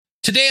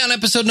Today on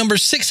episode number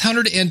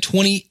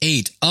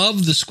 628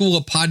 of the School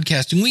of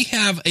Podcasting, we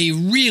have a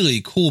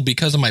really cool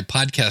Because of My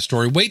Podcast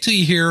story. Wait till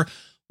you hear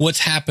what's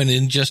happened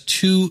in just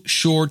 2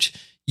 short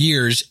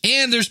years.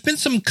 And there's been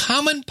some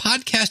common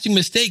podcasting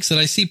mistakes that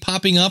I see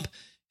popping up,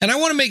 and I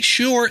want to make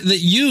sure that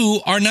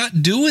you are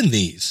not doing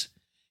these.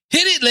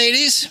 Hit it,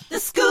 ladies. The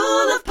School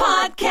of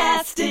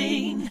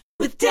Podcasting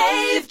with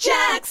Dave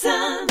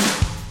Jackson.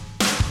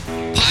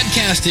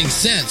 Podcasting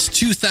since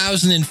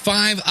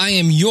 2005. I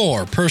am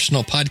your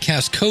personal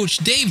podcast coach,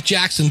 Dave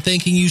Jackson,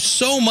 thanking you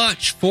so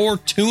much for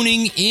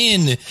tuning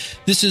in.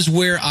 This is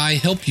where I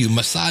help you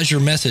massage your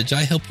message.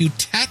 I help you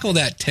tackle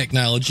that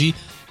technology,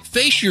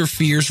 face your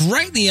fears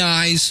right in the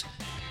eyes,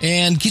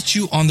 and get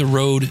you on the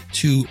road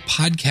to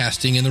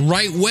podcasting in the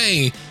right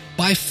way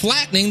by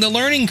flattening the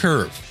learning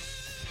curve.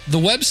 The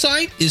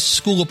website is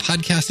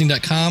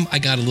schoolofpodcasting.com. I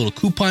got a little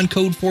coupon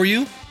code for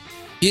you.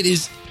 It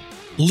is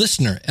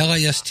listener,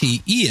 Listener,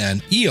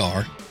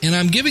 and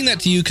I'm giving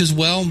that to you because,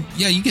 well,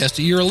 yeah, you guessed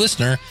it, you're a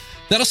listener.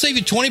 That'll save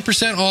you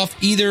 20% off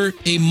either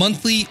a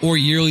monthly or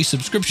yearly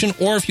subscription,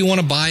 or if you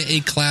want to buy a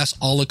class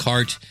a la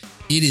carte,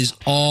 it is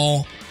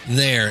all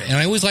there. And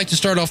I always like to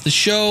start off the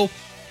show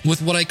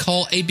with what I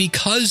call a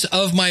Because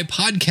of My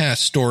Podcast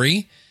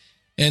story.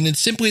 And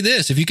it's simply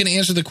this: if you can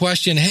answer the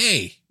question,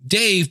 hey,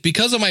 Dave,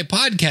 because of my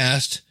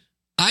podcast,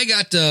 I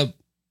got to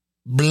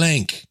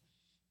blank.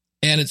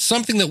 And it's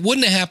something that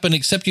wouldn't have happened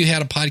except you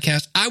had a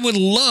podcast. I would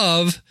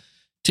love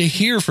to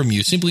hear from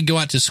you. Simply go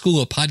out to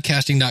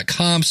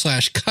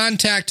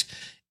schoolofpodcasting.com/contact.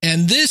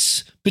 And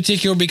this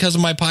particular Because of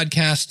My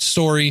Podcast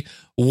story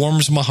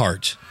warms my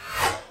heart.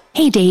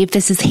 Hey, Dave,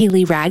 this is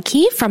Haley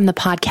Radke from the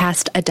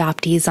podcast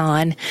Adoptees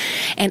On,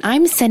 and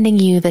I'm sending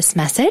you this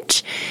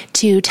message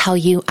to tell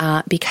you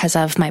because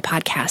of my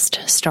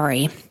podcast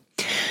story.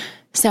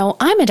 So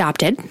I'm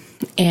adopted,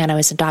 and I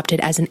was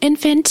adopted as an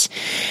infant,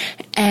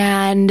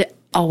 and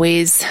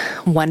always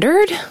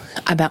wondered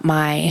about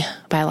my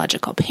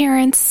biological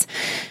parents.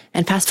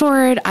 And fast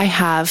forward, I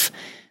have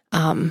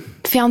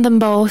found them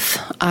both.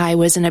 I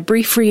was in a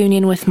brief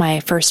reunion with my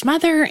first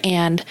mother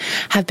and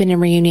have been in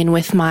reunion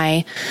with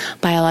my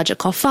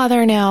biological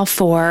father now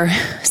for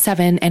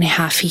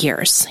 7.5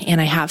 years.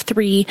 And I have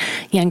 3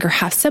 younger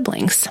half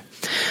siblings.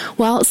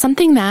 Well,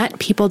 something that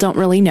people don't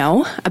really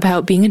know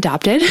about being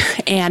adopted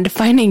and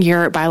finding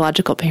your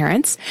biological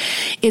parents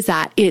is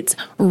that it's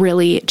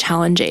really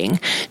challenging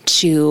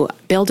to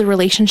build a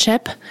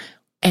relationship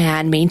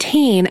and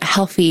maintain a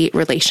healthy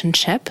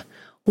relationship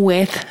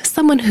with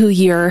someone who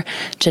you're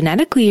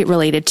genetically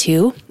related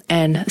to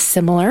and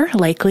similar,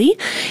 likely,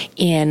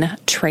 in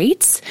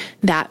traits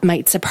that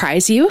might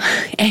surprise you,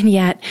 and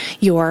yet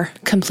you're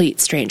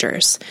complete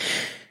strangers.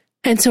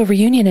 And so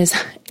reunion is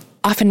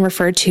often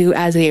referred to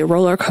as a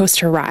roller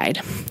coaster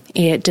ride.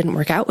 It didn't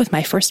work out with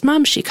my first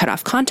mom. She cut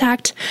off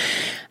contact.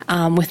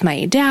 With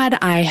my dad,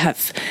 I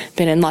have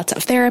been in lots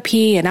of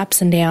therapy and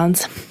ups and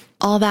downs.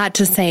 All that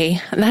to say,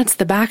 that's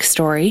the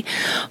backstory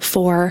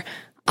for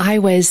I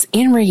was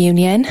in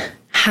reunion,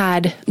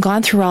 had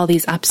gone through all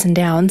these ups and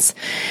downs,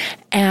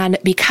 and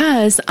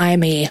because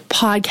I'm a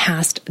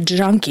podcast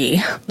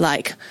junkie,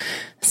 like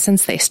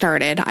since they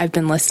started, I've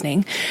been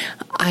listening.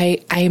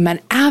 I'm an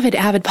avid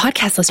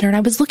podcast listener, and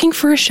I was looking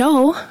for a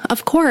show,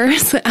 of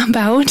course,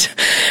 about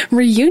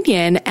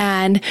reunion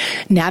and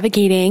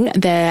navigating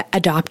the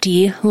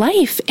adoptee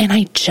life, and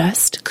I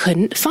just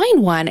couldn't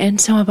find one.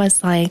 And so I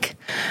was like,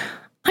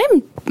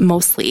 I'm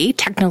mostly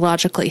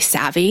technologically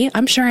savvy.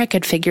 I'm sure I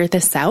could figure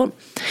this out.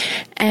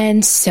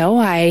 And so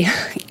I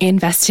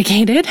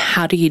investigated,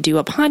 how do you do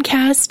a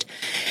podcast?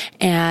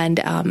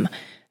 And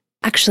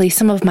actually,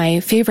 some of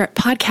my favorite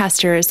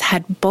podcasters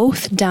had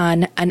both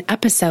done an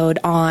episode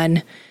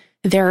on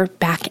their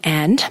back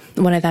end.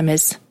 One of them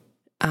is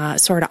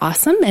Sort of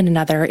Awesome, and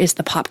another is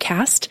the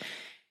Popcast.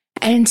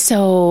 And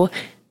so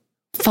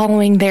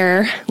following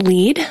their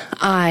lead,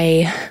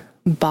 I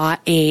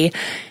bought a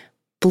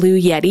Blue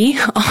Yeti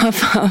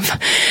off of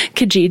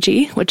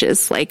Kijiji, which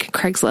is like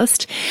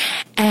Craigslist.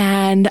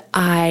 And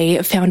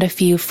I found a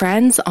few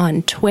friends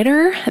on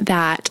Twitter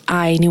that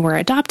I knew were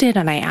adopted,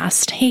 and I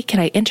asked, hey, can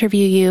I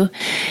interview you?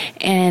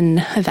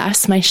 And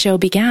thus my show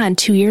began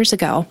 2 years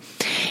ago.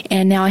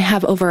 And now I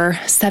have over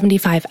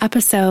 75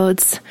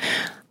 episodes.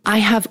 I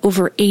have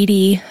over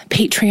 80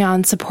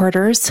 Patreon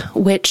supporters,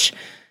 which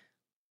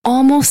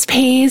almost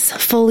pays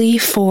fully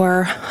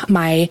for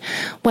my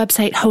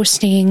website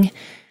hosting.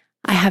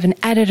 I have an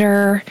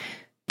editor.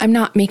 I'm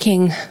not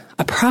making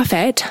a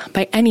profit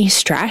by any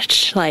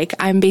stretch. Like,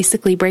 I'm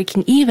basically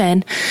breaking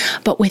even,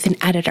 but with an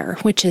editor,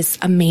 which is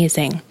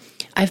amazing.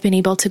 I've been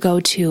able to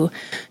go to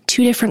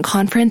 2 different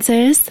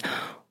conferences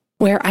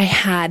where I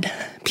had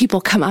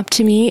people come up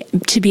to me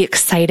to be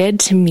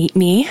excited to meet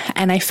me,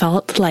 and I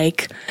felt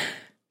like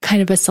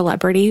kind of a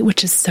celebrity,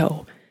 which is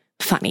so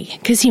funny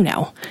because, you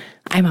know,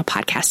 I'm a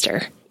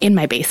podcaster in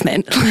my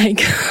basement.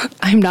 Like,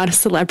 I'm not a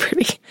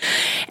celebrity.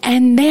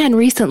 And then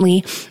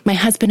recently, my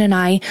husband and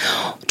I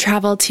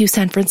traveled to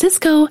San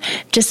Francisco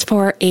just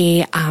for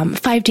a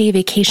 5-day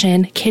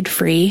vacation,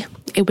 kid-free.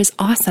 It was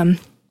awesome.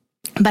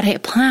 But I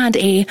planned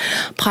a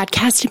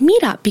podcast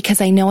meetup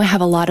because I know I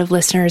have a lot of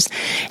listeners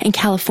in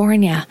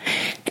California.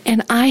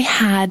 And I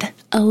had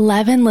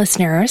 11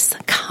 listeners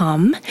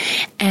come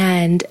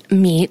and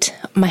meet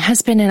my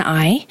husband and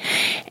I.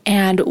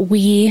 And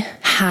we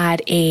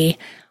had a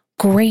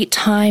great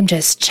time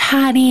just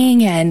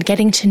chatting and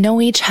getting to know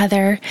each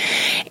other.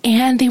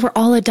 And they were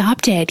all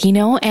adopted,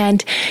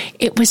 and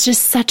it was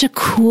just such a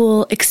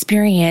cool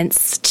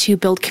experience to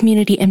build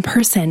community in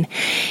person.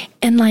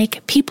 And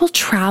people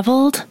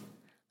traveled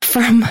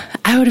from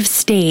out of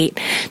state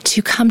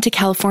to come to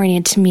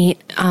California to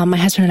meet my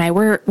husband and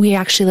I. We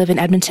actually live in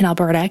Edmonton,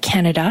 Alberta,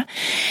 Canada.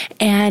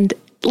 And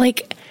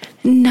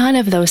none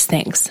of those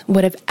things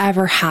would have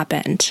ever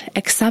happened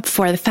except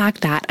for the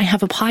fact that I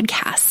have a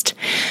podcast.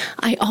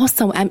 I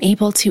also am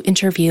able to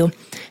interview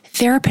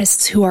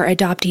therapists who are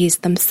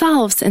adoptees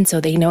themselves, and so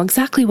they know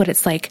exactly what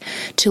it's like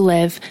to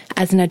live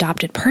as an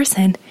adopted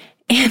person.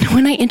 And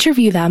when I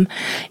interview them,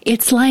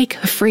 it's like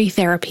free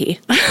therapy.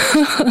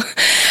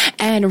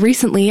 And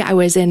recently I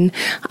was in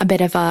a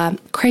bit of a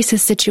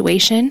crisis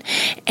situation,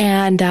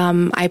 and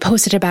I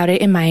posted about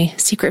it in my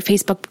secret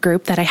Facebook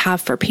group that I have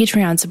for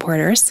Patreon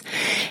supporters.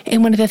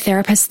 And one of the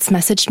therapists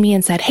messaged me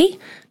and said, "Hey,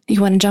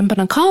 you want to jump on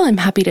a call? I'm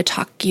happy to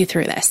talk you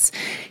through this."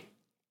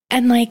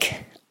 And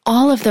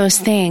all of those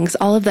things,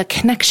 all of the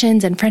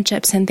connections and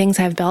friendships and things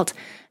I've built,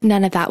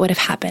 none of that would have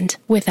happened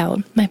without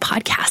my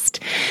podcast.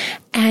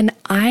 And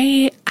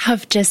I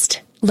have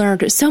just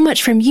learned so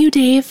much from you,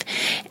 Dave,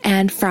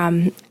 and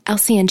from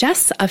Elsie and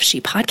Jess of She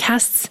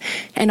Podcasts,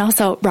 and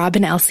also Rob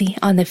and Elsie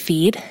on the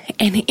feed.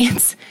 And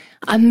it's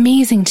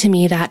amazing to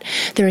me that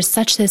there is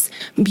such this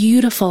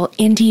beautiful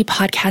indie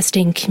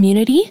podcasting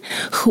community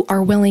who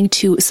are willing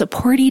to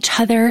support each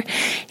other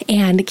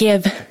and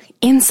give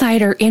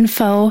insider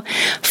info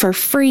for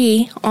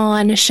free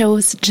on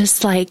shows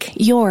just like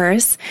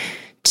yours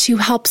to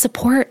help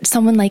support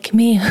someone like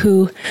me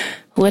who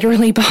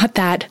literally bought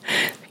that,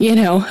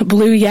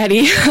 Blue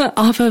Yeti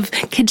off of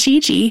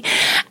Kijiji,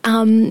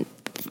 and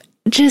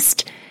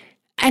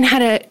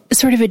had a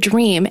sort of a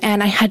dream,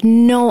 and I had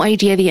no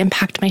idea the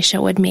impact my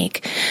show would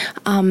make.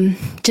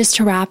 Just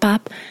to wrap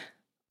up,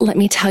 let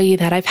me tell you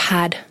that I've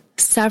had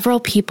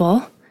several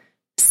people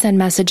send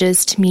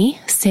messages to me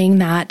saying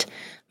that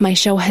my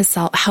show has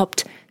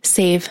helped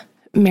save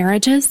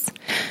marriages.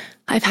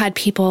 I've had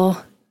people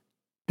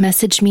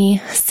message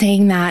me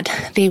saying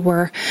that they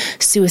were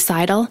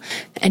suicidal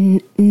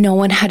and no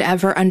one had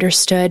ever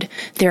understood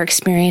their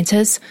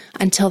experiences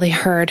until they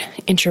heard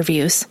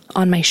interviews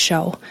on my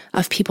show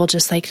of people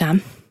just like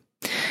them.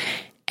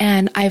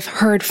 And I've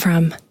heard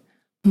from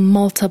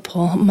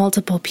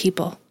multiple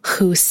people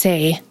who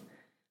say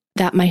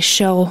that my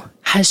show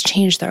has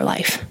changed their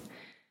life.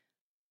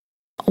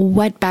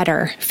 What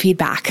better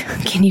feedback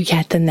can you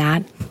get than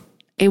that?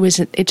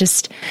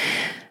 It's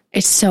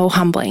so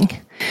humbling.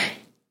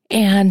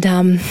 And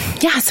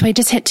so I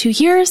just hit 2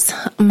 years.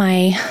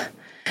 My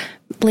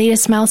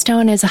latest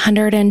milestone is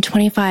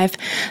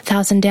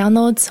 125,000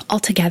 downloads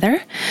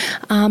altogether.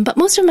 But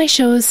most of my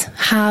shows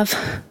have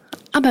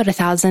about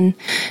 1,000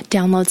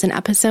 downloads an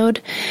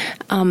episode,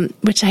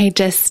 which I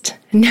just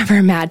never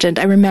imagined.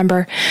 I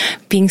remember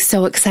being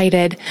so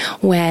excited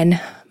when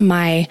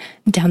my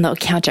download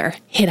counter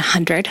hit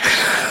 100.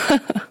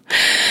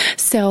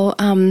 So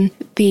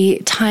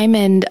the time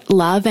and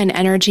love and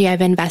energy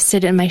I've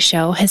invested in my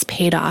show has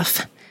paid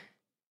off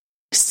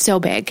so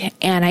big,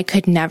 and I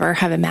could never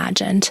have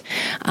imagined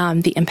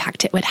the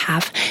impact it would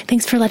have.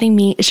 Thanks for letting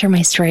me share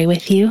my story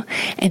with you,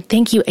 and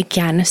thank you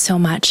again so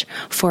much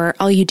for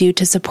all you do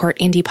to support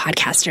indie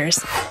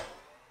podcasters.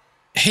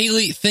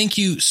 Haley, thank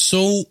you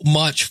so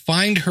much.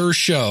 Find her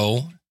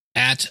show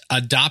at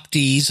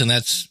Adoptees, and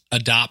that's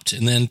adopt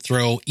and then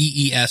throw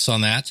EES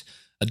on that,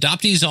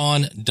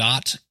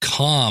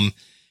 adopteeson.com.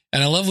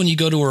 And I love when you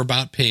go to her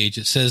About page,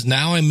 it says,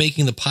 "Now I'm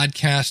making the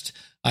podcast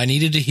I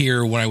needed to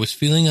hear when I was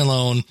feeling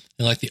alone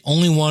and like the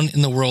only one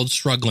in the world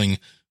struggling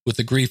with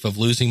the grief of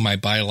losing my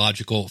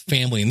biological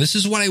family." And this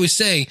is what I would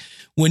say,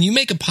 when you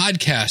make a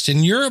podcast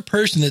and you're a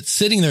person that's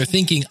sitting there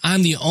thinking,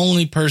 I'm the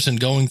only person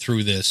going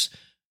through this,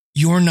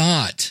 you're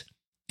not.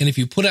 And if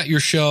you put out your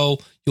show,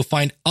 you'll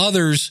find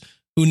others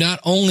who not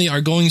only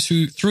are going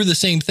through the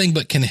same thing,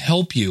 but can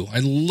help you. I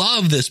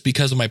love this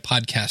because of my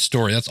podcast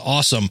story. That's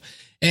awesome.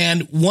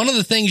 And one of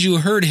the things you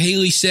heard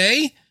Haley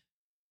say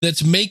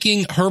that's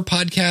making her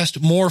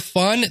podcast more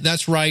fun,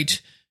 that's right,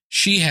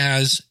 she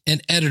has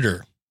an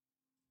editor.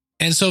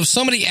 And so if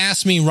somebody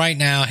asks me right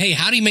now, hey,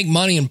 how do you make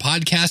money in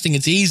podcasting?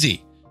 It's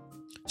easy.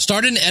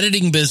 Start an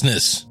editing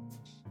business.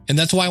 And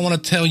that's why I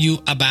want to tell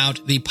you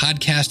about the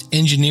Podcast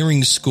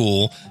Engineering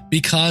School,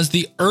 because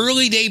the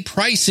early day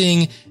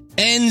pricing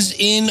ends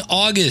in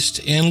August.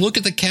 And look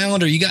at the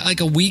calendar. You got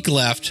like a week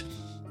left.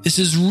 This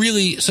is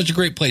really such a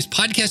great place.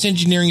 Podcast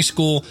Engineering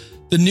School.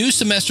 The new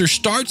semester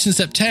starts in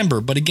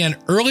September, but again,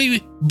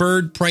 early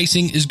bird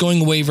pricing is going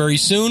away very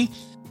soon.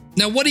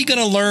 Now, what are you going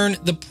to learn?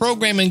 The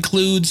program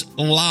includes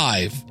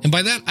live. And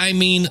by that, I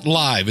mean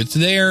live. It's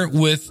there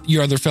with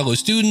your other fellow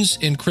students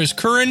and Chris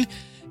Curran.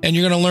 And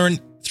you're going to learn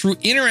through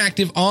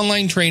interactive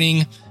online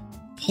training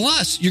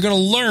Plus, you're going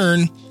to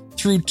learn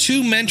through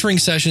 2 mentoring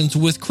sessions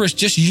with Chris,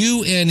 just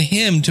you and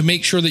him, to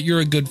make sure that you're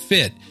a good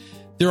fit.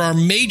 There are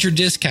major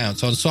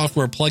discounts on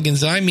software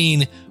plugins. I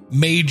mean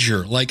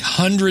major, like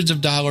hundreds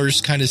of dollars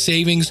kind of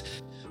savings.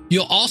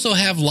 You'll also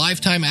have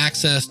lifetime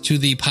access to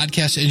the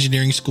Podcast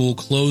Engineering School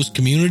closed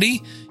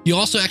community. You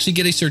also actually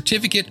get a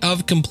certificate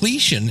of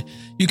completion.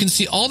 You can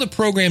see all the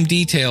program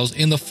details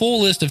and the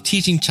full list of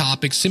teaching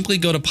topics. Simply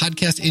go to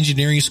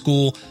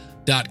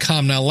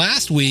podcastengineeringschool.com. Now,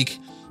 last week,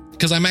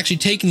 because I'm actually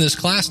taking this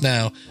class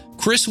now,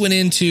 Chris went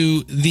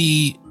into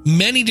the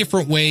many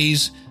different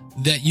ways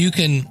that you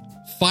can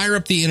fire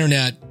up the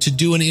internet to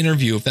do an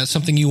interview, if that's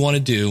something you want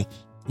to do.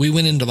 We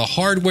went into the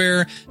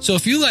hardware. So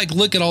if you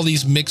look at all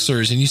these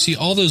mixers and you see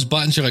all those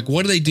buttons, you're like,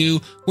 what do they do?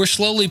 We're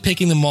slowly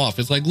picking them off.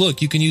 It's like,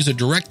 look, you can use a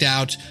direct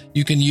out.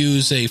 You can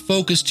use a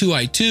Focus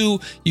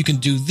 2i2. You can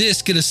do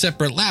this, get a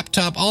separate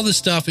laptop, all this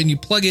stuff, and you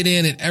plug it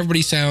in and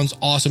everybody sounds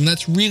awesome.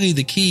 That's really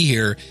the key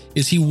here,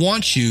 is he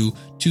wants you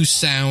to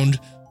sound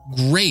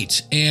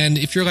great. And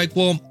if you're like,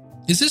 well,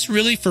 is this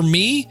really for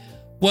me?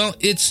 Well,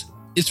 it's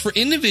for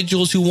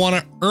individuals who want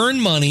to earn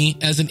money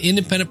as an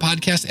independent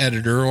podcast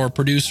editor or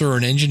producer or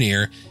an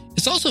engineer.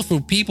 It's also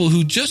for people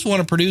who just want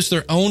to produce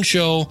their own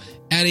show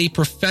at a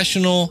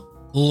professional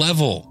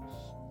level.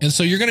 And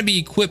so you're going to be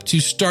equipped to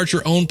start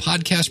your own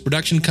podcast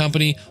production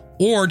company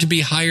or to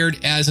be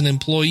hired as an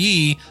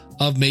employee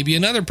of maybe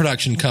another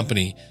production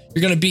company.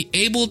 You're going to be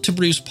able to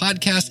produce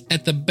podcasts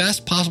at the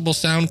best possible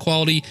sound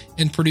quality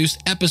and produce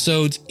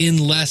episodes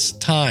in less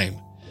time.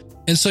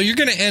 And so you're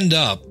going to end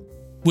up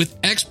with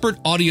expert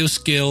audio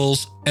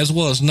skills as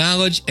well as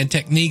knowledge and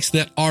techniques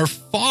that are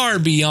far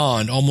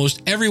beyond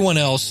almost everyone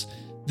else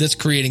that's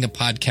creating a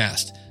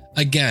podcast.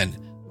 Again,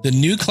 the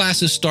new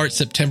classes start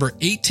September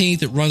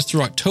 18th. It runs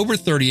through October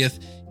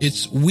 30th.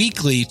 It's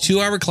weekly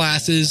 2-hour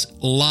classes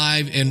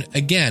live. And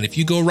again, if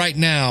you go right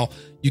now,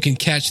 you can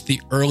catch the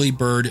early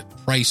bird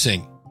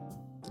pricing.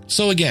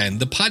 So again,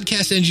 the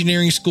Podcast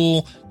Engineering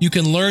School, you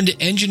can learn to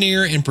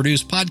engineer and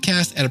produce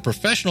podcasts at a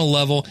professional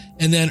level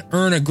and then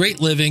earn a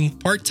great living,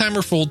 part-time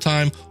or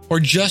full-time,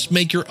 or just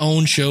make your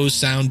own shows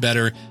sound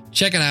better.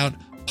 Check it out,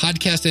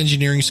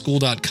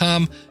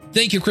 podcastengineeringschool.com.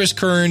 Thank you, Chris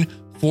Kern,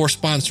 for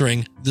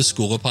sponsoring the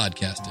School of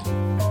Podcasting.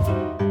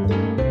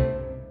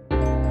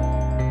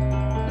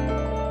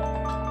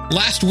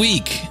 Last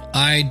week,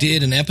 I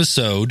did an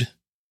episode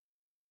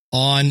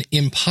on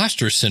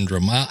imposter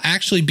syndrome. I'll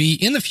actually be,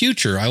 in the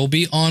future, I will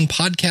be on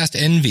Podcast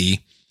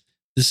Envy.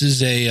 This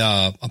is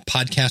a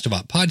podcast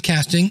about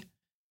podcasting,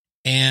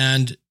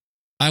 and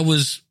I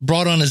was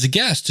brought on as a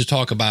guest to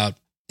talk about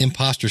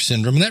imposter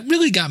syndrome, and that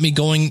really got me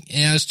going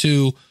as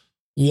to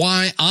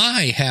why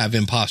I have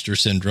imposter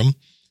syndrome.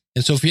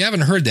 And so if you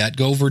haven't heard that,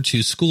 go over to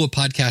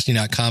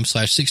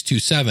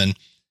schoolofpodcasting.com/627.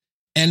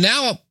 And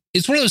now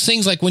it's one of those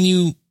things like when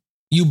you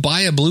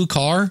buy a blue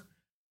car,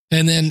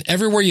 and then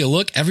everywhere you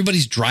look,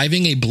 everybody's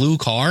driving a blue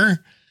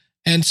car.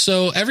 And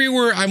so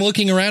everywhere I'm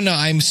looking around now,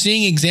 I'm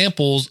seeing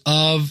examples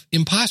of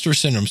imposter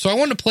syndrome. So I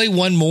want to play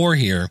one more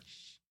here.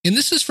 And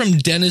this is from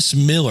Dennis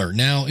Miller.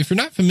 Now, if you're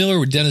not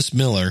familiar with Dennis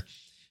Miller,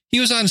 he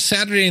was on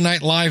Saturday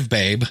Night Live,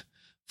 babe,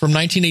 from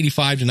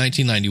 1985 to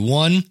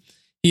 1991.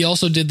 He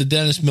also did the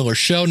Dennis Miller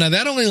Show. Now,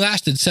 that only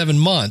lasted 7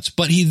 months,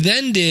 but he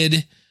then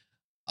did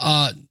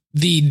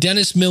the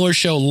Dennis Miller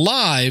Show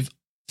live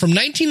from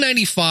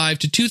 1995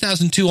 to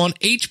 2002 on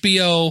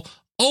HBO.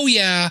 Oh,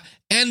 yeah.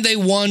 And they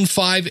won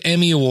 5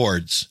 Emmy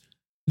Awards.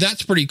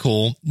 That's pretty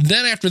cool.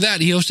 Then after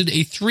that, he hosted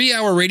a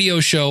 3-hour radio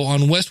show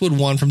on Westwood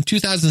One from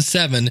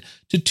 2007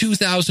 to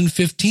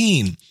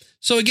 2015.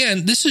 So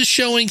again, this is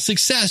showing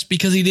success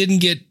because he didn't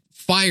get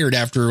fired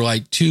after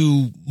like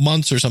 2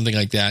 months or something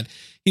like that.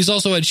 He's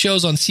also had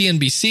shows on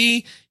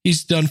CNBC.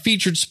 He's done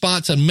featured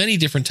spots on many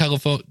different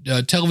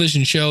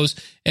television shows.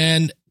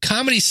 And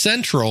Comedy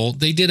Central,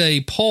 they did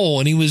a poll,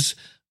 and he's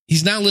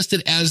now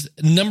listed as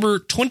number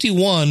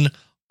 21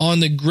 on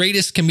the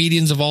greatest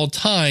comedians of all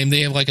time.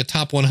 They have like a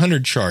top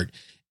 100 chart.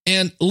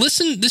 And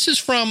listen, this is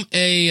from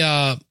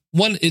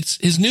it's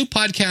his new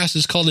podcast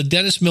is called The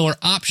Dennis Miller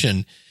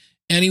Option.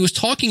 And he was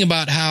talking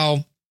about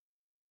how,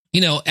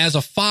 as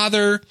a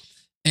father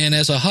and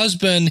as a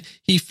husband,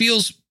 he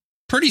feels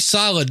pretty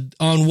solid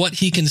on what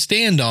he can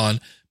stand on.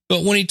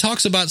 But when he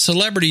talks about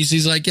celebrities,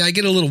 he's like, yeah, I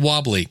get a little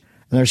wobbly.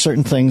 There are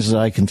certain things that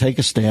I can take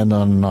a stand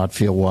on and not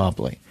feel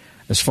wobbly.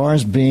 As far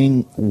as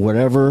being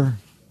whatever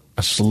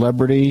a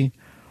celebrity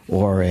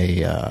or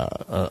in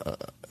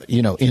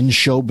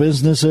show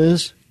business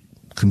is,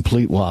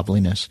 complete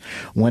wobbliness.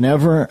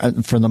 Whenever,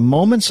 for the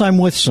moments I'm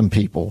with some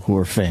people who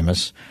are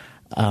famous,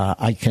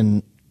 I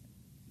can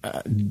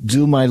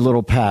do my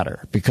little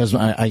patter because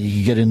I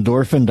get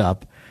endorphined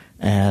up.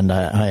 And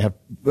I have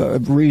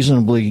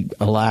reasonably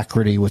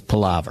alacrity with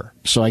palaver.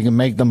 So I can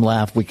make them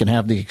laugh. We can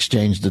have the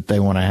exchange that they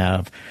want to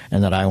have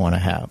and that I want to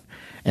have.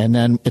 And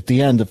then at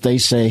the end, if they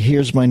say,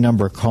 here's my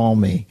number, call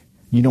me.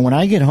 When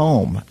I get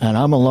home and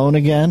I'm alone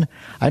again,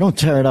 I don't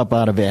tear it up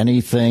out of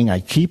anything. I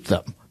keep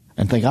them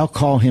and think I'll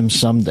call him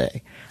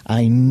someday.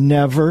 I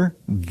never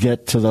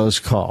get to those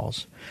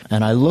calls.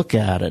 And I look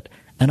at it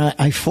and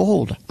I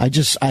fold. I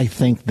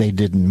think they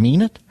didn't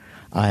mean it.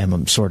 I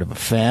am sort of a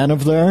fan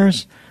of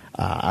theirs.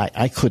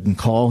 I couldn't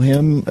call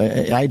him.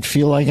 I'd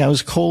feel like I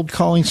was cold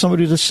calling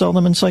somebody to sell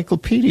them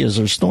encyclopedias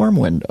or storm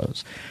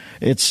windows.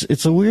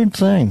 It's a weird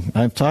thing.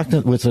 I've talked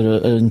with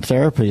in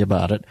therapy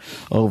about it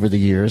over the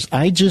years.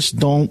 I just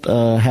don't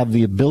have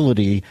the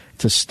ability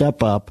to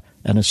step up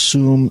and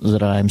assume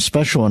that I'm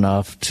special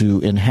enough to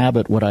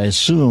inhabit what I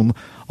assume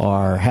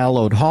are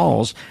hallowed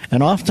halls.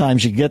 And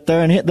oftentimes you get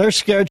there and they're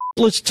scared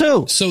shitless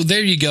too. So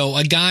there you go.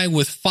 A guy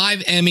with 5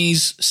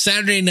 Emmys,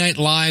 Saturday Night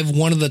Live,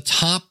 one of the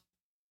top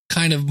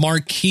kind of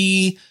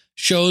marquee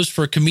shows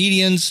for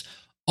comedians,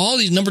 all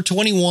these number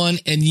 21,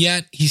 and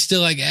yet he's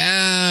still like,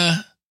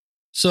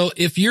 So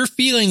if you're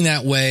feeling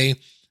that way,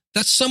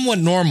 that's somewhat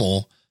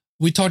normal.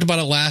 We talked about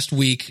it last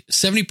week.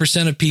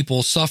 70% of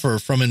people suffer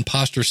from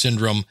imposter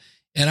syndrome.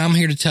 And I'm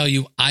here to tell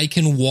you, I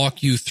can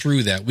walk you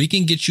through that. We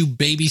can get you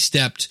baby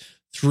stepped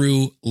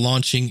through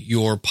launching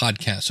your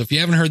podcast. So if you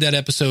haven't heard that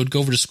episode, go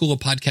over to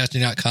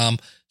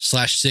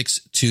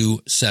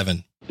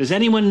schoolofpodcasting.com/627. Does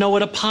anyone know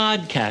what a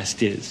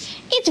podcast is?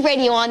 It's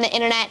radio on the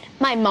internet.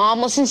 My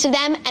mom listens to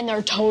them and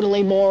they're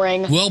totally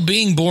boring. Well,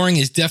 being boring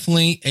is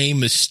definitely a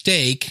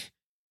mistake.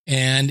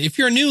 And if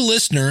you're a new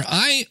listener,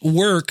 I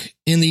work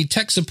in the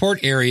tech support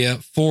area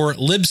for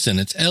Libsyn.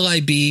 It's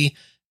LIBSYN.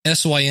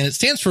 It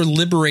stands for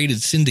Liberated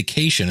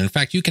Syndication. In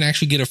fact, you can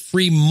actually get a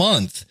free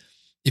month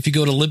if you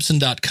go to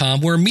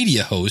Libsyn.com. We're a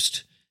media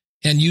host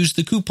and use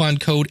the coupon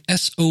code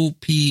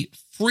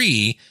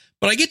SOPFREE.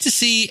 But I get to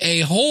see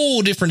a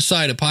whole different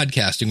side of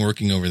podcasting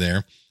working over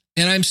there.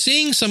 And I'm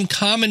seeing some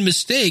common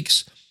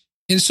mistakes.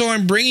 And so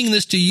I'm bringing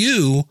this to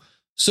you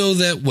so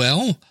that,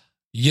 well,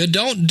 you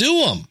don't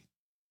do them.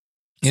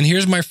 And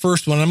here's my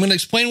first one. I'm going to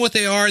explain what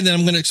they are, and then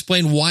I'm going to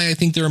explain why I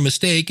think they're a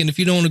mistake. And if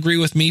you don't agree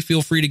with me,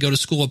 feel free to go to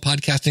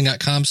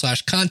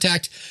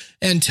schoolofpodcasting.com/contact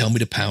and tell me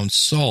to pound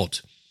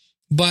salt.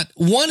 But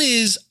one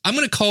is, I'm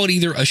going to call it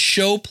either a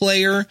show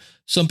player.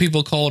 Some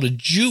people call it a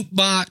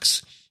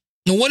jukebox.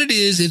 And what it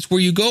is, it's where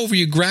you go over,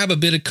 you grab a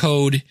bit of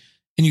code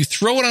and you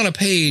throw it on a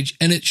page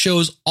and it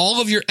shows all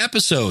of your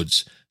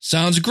episodes.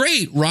 Sounds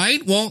great,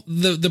 right? Well,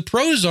 the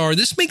pros are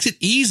this makes it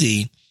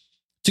easy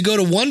to go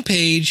to one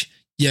page.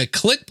 You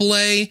click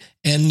play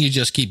and you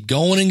just keep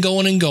going and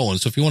going and going.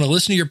 So if you want to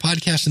listen to your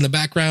podcast in the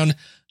background,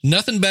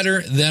 nothing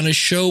better than a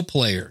show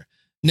player.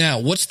 Now,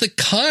 what's the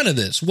con of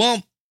this?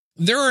 Well,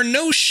 there are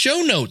no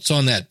show notes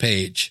on that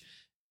page.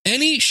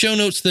 Any show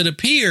notes that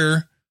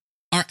appear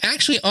are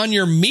actually on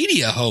your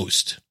media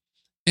host.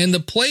 And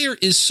the player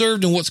is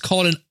served in what's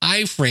called an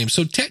iframe.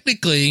 So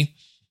technically,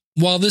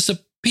 while this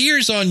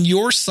appears on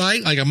your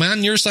site, like I'm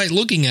on your site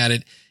looking at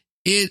it,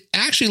 it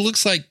actually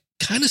looks like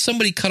kind of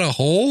somebody cut a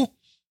hole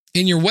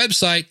in your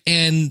website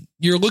and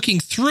you're looking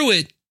through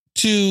it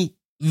to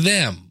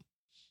them.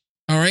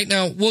 All right.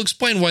 Now we'll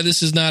explain why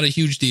this is not a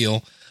huge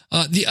deal.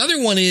 The other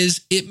one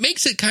is it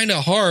makes it kind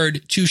of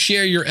hard to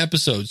share your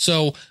episodes.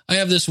 So I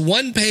have this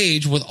one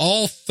page with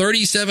all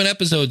 37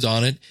 episodes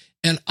on it,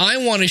 and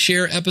I want to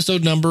share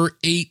episode number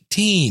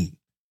 18.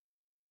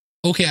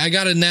 Okay. I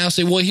got to now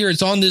say, well, here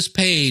it's on this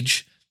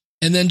page,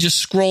 and then just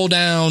scroll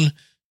down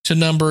to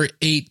number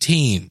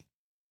 18.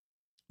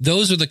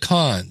 Those are the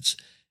cons.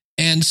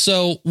 And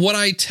so what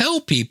I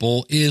tell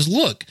people is,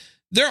 look,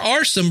 there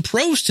are some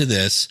pros to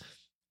this.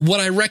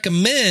 What I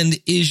recommend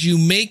is you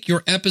make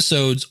your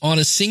episodes on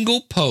a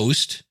single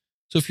post.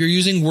 So if you're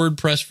using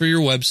WordPress for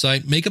your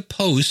website, make a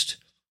post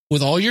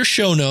with all your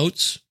show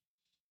notes,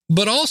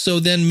 but also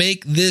then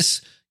make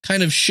this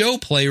kind of show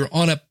player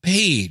on a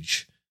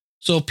page.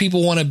 So if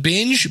people want to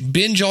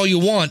binge all you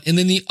want. And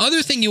then the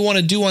other thing you want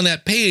to do on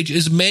that page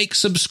is make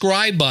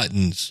subscribe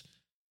buttons.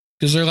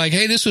 Because they're like,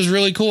 hey, this was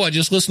really cool. I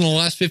just listened to the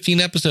last 15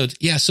 episodes.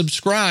 Yeah,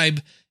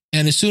 subscribe.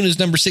 And as soon as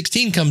number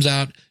 16 comes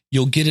out,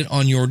 you'll get it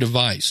on your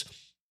device.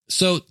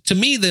 So to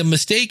me, the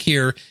mistake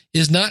here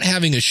is not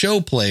having a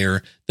show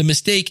player. The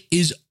mistake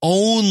is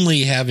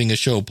only having a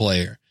show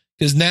player.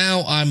 Because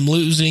now I'm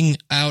losing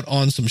out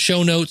on some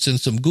show notes and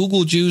some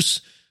Google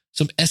juice,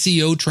 some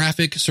SEO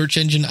traffic, search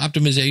engine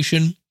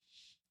optimization.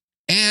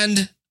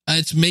 And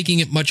it's making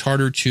it much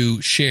harder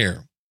to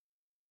share.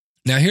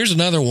 Now, here's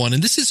another one.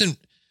 And this isn't,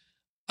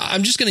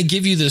 I'm just going to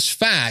give you this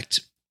fact,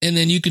 and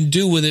then you can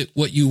do with it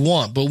what you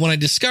want. But when I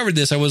discovered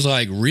this, I was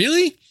like,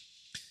 really?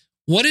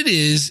 What it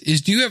is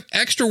do you have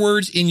extra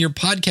words in your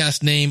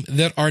podcast name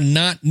that are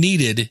not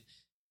needed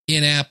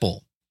in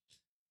Apple?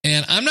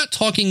 And I'm not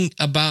talking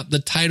about the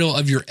title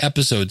of your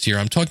episodes here.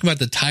 I'm talking about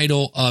the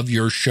title of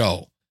your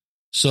show.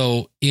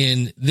 So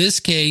in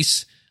this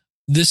case,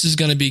 this is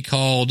going to be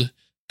called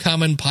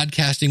Common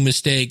Podcasting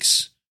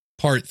Mistakes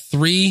Part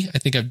 3. I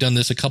think I've done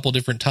this a couple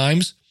different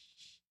times.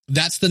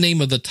 That's the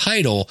name of the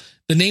title.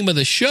 The name of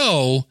the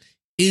show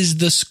is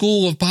The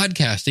School of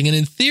Podcasting. And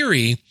in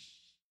theory,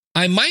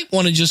 I might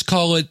want to just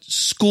call it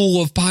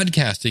School of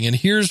Podcasting. And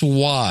here's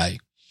why.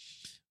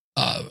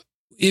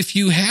 If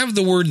you have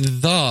the word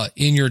the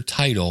in your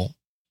title,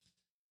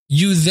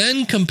 you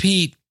then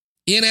compete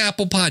in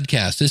Apple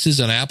Podcasts. This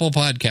is an Apple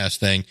Podcast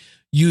thing.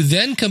 You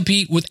then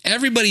compete with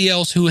everybody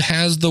else who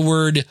has the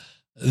word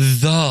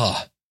the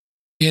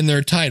in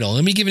their title.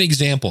 Let me give an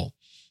example.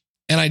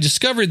 And I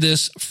discovered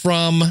this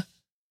from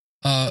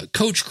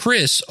Coach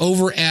Chris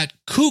over at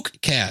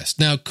KookCast.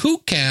 Now,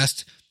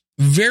 KookCast,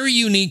 very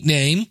unique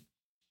name,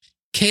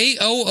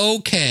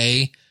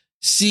 KookCast,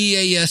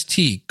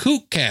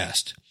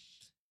 KookCast.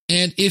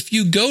 And if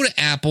you go to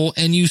Apple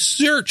and you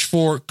search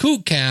for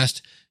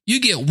KookCast, you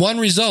get one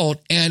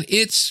result, and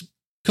it's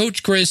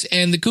Coach Chris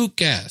and the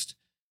KookCast.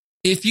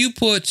 If you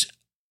put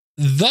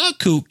the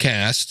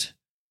KookCast,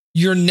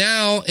 you're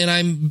now, and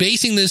I'm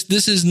basing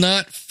this is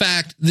not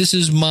fact, this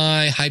is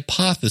my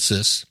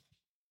hypothesis,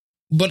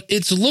 but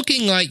it's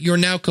looking like you're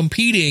now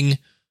competing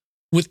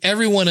with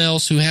everyone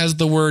else who has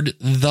the word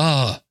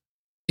the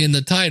in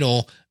the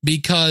title,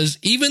 because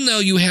even though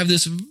you have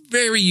this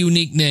very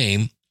unique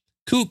name,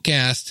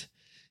 KookCast,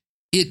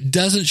 it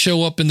doesn't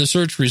show up in the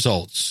search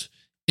results.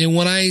 And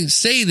when I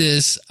say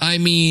this, I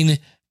mean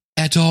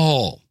at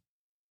all.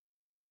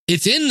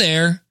 It's in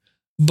there,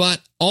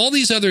 but all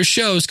these other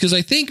shows, because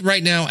I think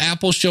right now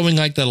Apple's showing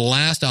like the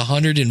last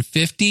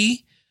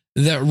 150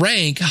 that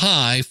rank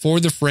high for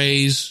the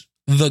phrase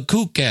the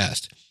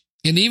KookCast.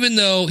 And even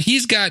though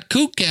he's got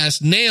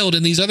KookCast nailed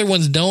and these other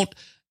ones don't,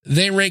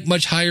 they rank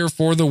much higher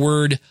for the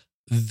word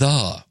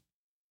the.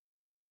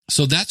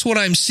 So that's what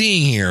I'm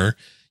seeing here.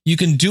 You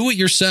can do it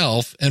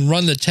yourself and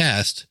run the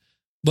test.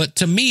 But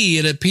to me,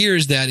 it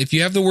appears that if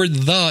you have the word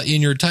the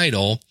in your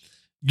title,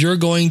 you're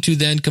going to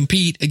then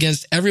compete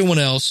against everyone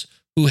else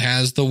who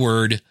has the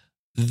word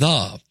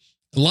the.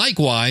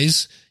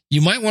 Likewise,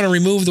 you might want to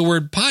remove the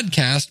word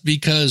podcast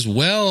because,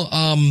 well,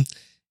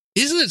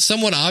 isn't it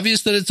somewhat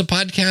obvious that it's a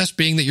podcast,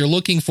 being that you're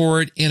looking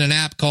for it in an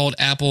app called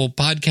Apple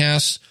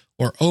Podcasts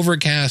or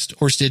Overcast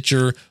or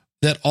Stitcher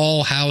that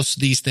all house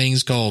these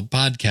things called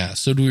podcasts?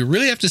 So do we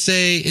really have to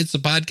say it's a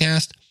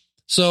podcast?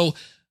 So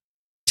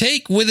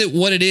take with it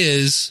what it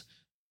is.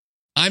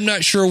 I'm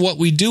not sure what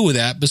we do with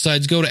that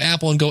besides go to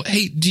Apple and go,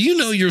 hey, do you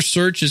know your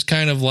search is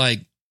kind of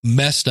like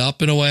messed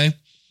up in a way?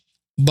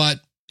 But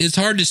it's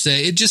hard to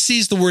say. It just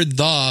sees the word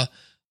the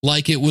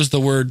like it was the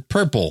word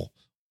purple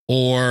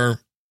or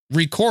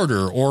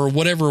recorder or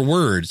whatever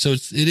word. So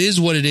it is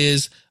what it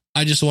is.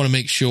 I just want to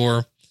make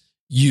sure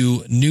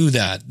you knew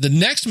that. The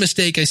next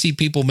mistake I see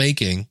people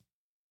making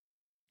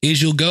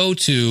is you'll go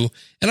to,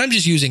 and I'm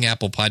just using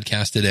Apple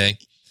Podcast today,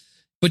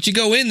 but you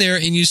go in there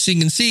and you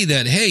can see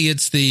that, hey,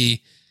 it's the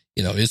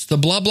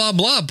blah, blah,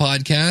 blah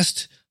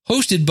podcast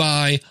hosted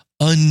by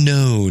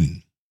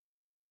unknown.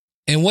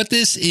 And what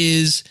this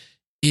is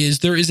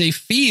there is a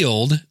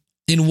field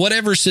in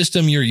whatever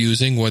system you're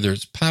using, whether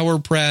it's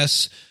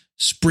PowerPress,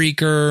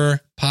 Spreaker,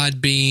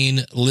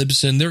 Podbean,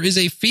 Libsyn, there is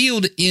a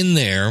field in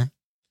there.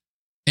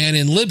 And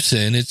in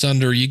Libsyn, it's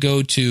under, you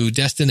go to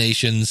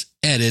Destinations,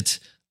 Edit,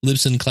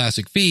 Libsyn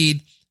Classic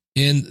Feed,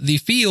 and the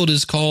field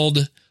is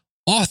called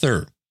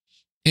Author.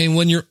 And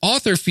when your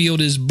author field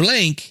is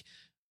blank,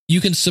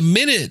 you can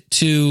submit it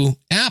to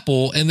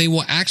Apple and they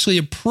will actually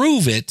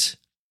approve it.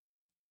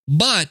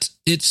 But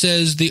it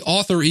says the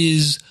author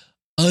is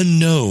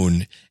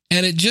unknown.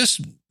 And it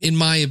just, in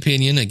my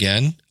opinion,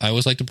 again, I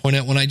always like to point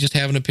out when I just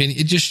have an opinion,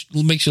 it just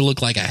makes you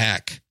look like a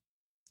hack.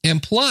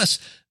 And plus,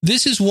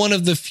 this is one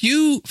of the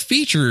few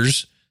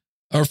features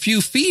or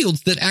few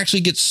fields that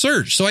actually get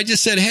searched. So I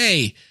just said,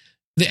 hey,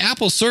 the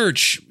Apple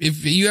search,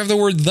 if you have the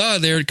word the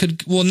there, it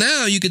could, well,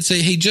 now you could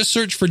say, hey, just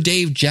search for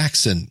Dave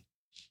Jackson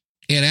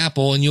in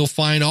Apple and you'll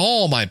find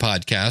all my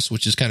podcasts,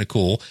 which is kind of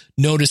cool.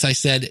 Notice I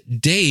said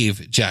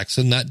Dave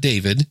Jackson, not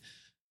David.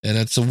 And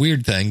that's a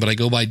weird thing, but I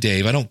go by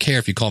Dave. I don't care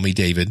if you call me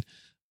David,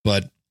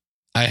 but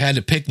I had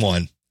to pick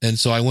one. And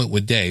so I went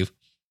with Dave.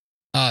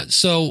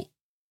 So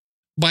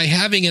by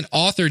having an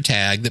author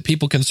tag that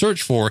people can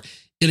search for,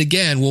 it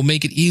again will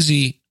make it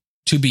easy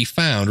to be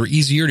found or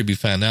easier to be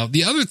found. Now,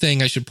 the other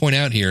thing I should point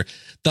out here,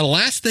 the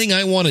last thing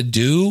I want to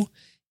do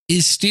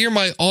is steer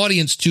my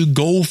audience to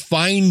go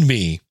find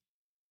me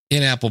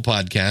in Apple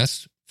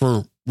Podcasts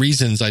for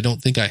reasons I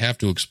don't think I have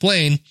to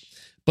explain.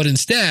 But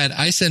instead,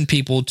 I send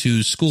people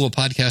to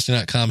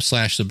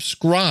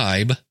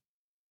schoolofpodcasting.com/subscribe,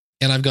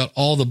 and I've got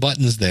all the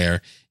buttons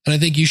there. And I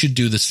think you should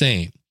do the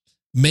same.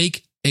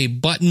 Make a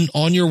button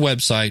on your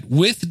website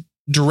with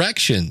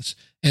directions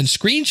and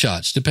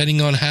screenshots,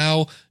 depending on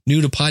how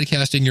new to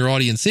podcasting your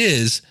audience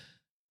is,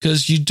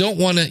 because you don't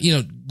want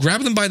to,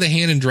 grab them by the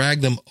hand and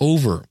drag them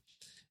over.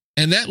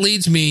 And that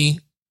leads me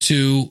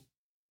to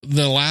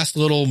the last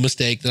little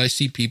mistake that I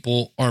see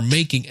people are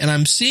making. And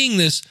I'm seeing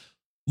this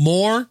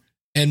more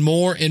and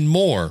more and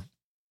more.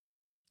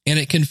 And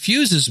it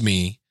confuses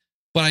me,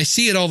 but I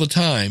see it all the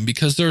time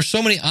because there are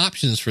so many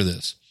options for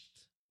this.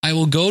 I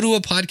will go to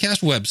a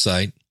podcast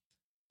website.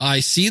 I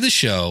see the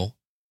show.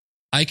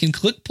 I can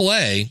click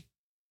play.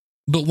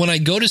 But when I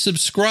go to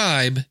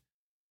subscribe,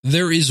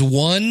 there is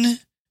one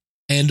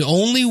and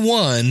only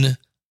one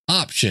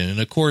option. And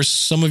of course,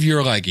 some of you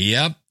are like,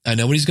 yep, I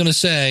know what he's going to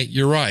say.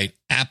 You're right.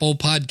 Apple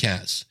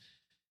Podcasts.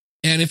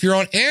 And if you're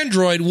on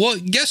Android, well,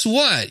 guess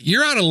what?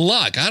 You're out of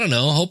luck. I don't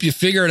know. Hope you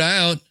figure it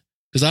out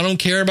because I don't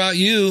care about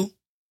you.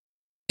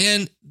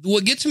 And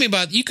what gets me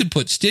about, you could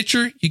put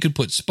Stitcher, you could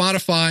put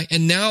Spotify,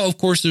 and now, of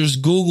course, there's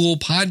Google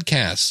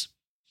Podcasts.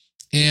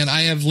 And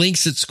I have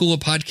links at School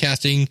of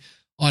Podcasting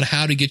on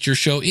how to get your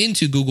show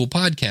into Google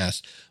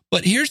Podcasts.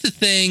 But here's the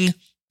thing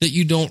that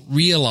you don't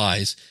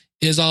realize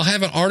is I'll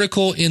have an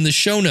article in the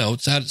show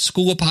notes at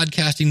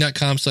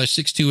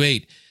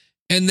schoolofpodcasting.com/628.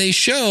 And they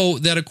show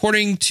that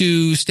according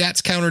to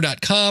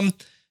statscounter.com,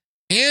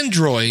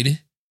 Android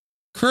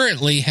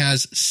currently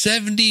has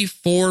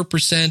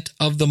 74%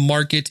 of the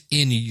market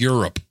in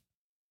Europe.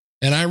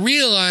 And I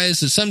realize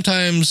that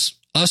sometimes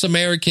us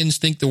Americans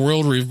think the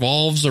world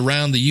revolves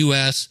around the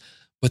U.S.,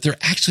 but there are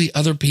actually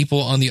other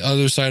people on the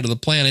other side of the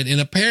planet.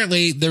 And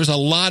apparently there's a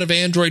lot of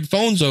Android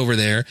phones over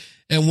there.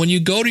 And when you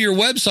go to your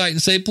website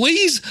and say,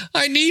 please,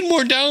 I need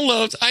more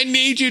downloads, I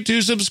need you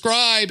to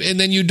subscribe, and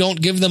then you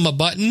don't give them a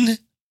button,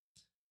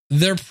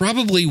 they're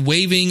probably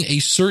waving a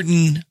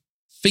certain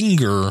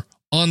finger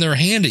on their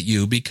hand at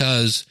you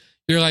because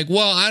you're like,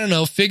 well, I don't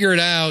know, figure it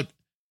out.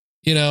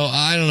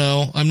 I don't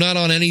know. I'm not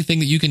on anything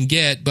that you can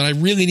get, but I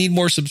really need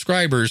more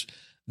subscribers.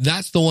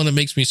 That's the one that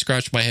makes me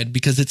scratch my head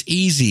because it's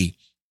easy.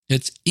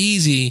 It's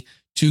easy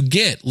to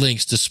get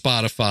links to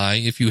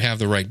Spotify if you have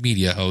the right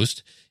media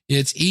host.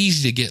 It's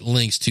easy to get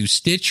links to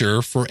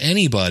Stitcher for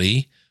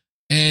anybody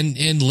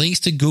and links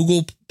to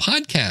Google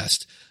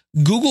Podcast.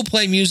 Google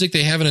Play Music,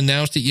 they haven't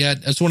announced it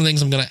yet. That's one of the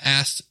things I'm going to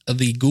ask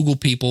the Google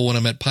people when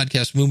I'm at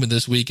Podcast Movement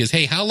this week is,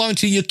 hey, how long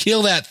till you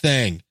kill that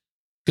thing?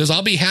 Because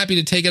I'll be happy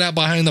to take it out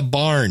behind the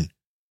barn.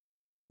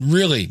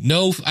 Really,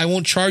 no, I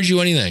won't charge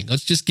you anything.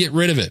 Let's just get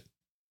rid of it.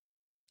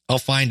 I'll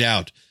find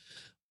out.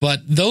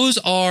 But those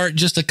are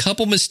just a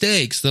couple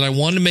mistakes that I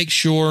want to make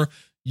sure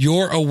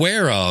you're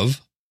aware of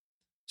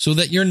so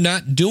that you're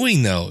not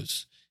doing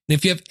those. And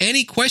if you have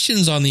any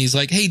questions on these,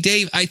 like, hey,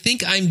 Dave, I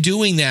think I'm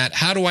doing that.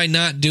 How do I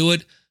not do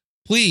it?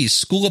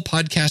 Please,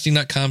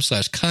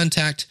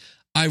 schoolofpodcasting.com/contact.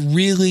 I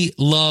really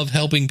love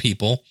helping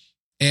people.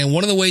 And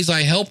one of the ways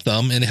I help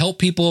them and help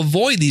people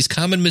avoid these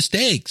common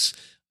mistakes,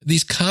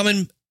 these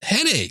common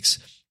headaches,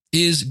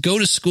 is go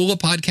to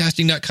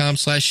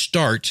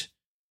schoolofpodcasting.com/start,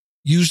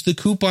 use the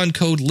coupon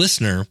code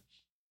LISTENER,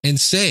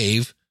 and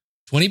save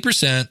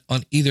 20%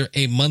 on either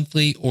a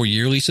monthly or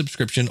yearly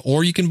subscription,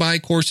 or you can buy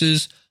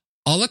courses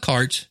a la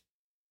carte,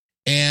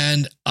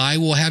 and I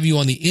will have you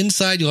on the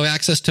inside. You'll have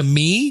access to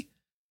me,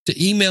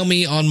 to email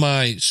me on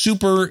my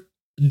super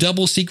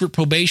double secret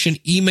probation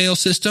email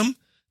system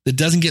that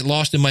doesn't get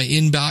lost in my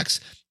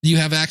inbox. You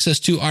have access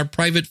to our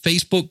private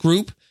Facebook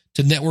group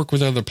to network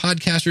with other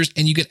podcasters,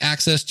 and you get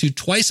access to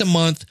twice a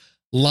month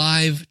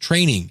live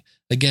training.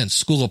 Again,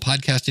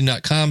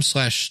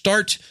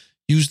 schoolofpodcasting.com/start.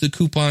 Use the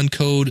coupon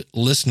code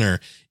LISTENER.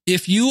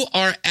 If you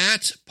are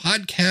at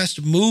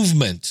Podcast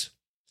Movement,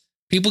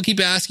 people keep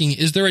asking,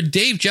 is there a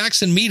Dave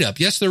Jackson meetup?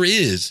 Yes, there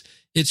is.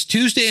 It's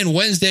Tuesday and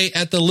Wednesday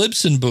at the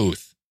Libsyn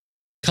booth.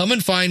 Come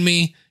and find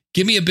me.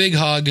 Give me a big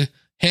hug,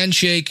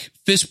 handshake,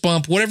 fist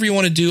bump, whatever you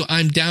want to do.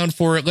 I'm down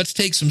for it. Let's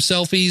take some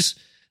selfies.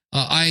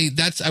 I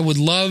would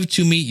love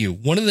to meet you.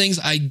 One of the things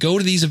I go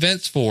to these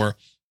events for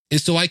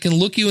is so I can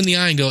look you in the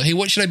eye and go, hey,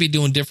 what should I be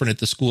doing different at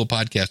the School of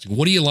Podcasting?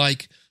 What do you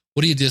like?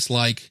 What do you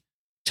dislike?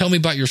 Tell me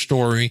about your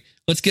story.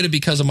 Let's get it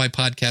because of my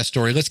podcast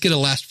story. Let's get a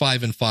last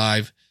 5 and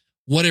 5,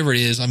 whatever it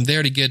is. I'm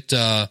there to get,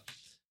 to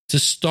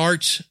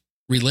start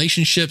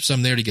relationships.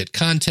 I'm there to get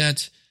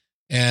content,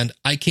 and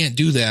I can't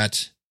do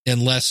that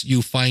unless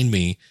you find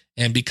me.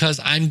 And because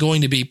I'm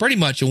going to be pretty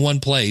much in one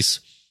place,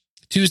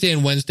 Tuesday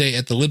and Wednesday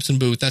at the Libsyn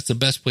booth, that's the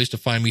best place to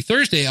find me.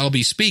 Thursday, I'll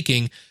be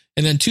speaking.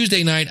 And then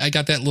Tuesday night, I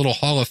got that little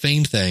Hall of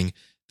Fame thing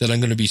that I'm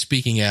going to be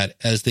speaking at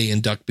as they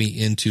induct me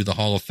into the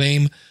Hall of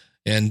Fame.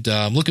 And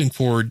I'm looking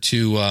forward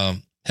to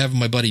having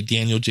my buddy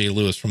Daniel J.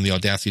 Lewis from the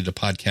Audacity to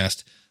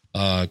Podcast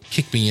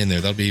kick me in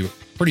there. That'll be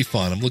pretty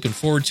fun. I'm looking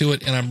forward to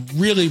it. And I'm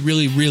really,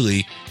 really,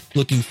 really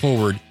looking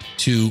forward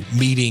to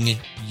meeting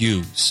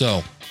you.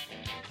 So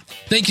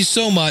thank you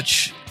so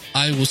much.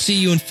 I will see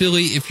you in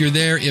Philly if you're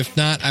there. If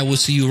not, I will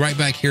see you right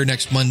back here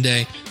next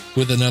Monday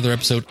with another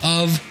episode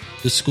of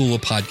the School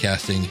of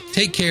Podcasting.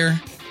 Take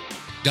care.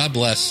 God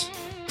bless.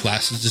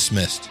 Class is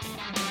dismissed.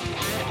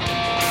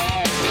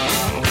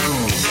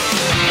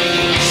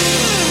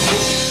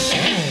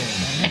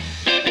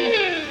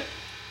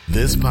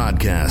 This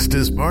podcast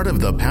is part of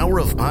the Power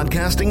of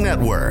Podcasting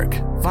Network.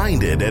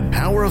 Find it at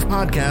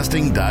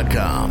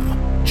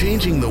powerofpodcasting.com.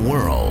 Changing the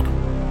world,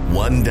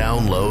 one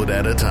download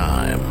at a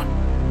time.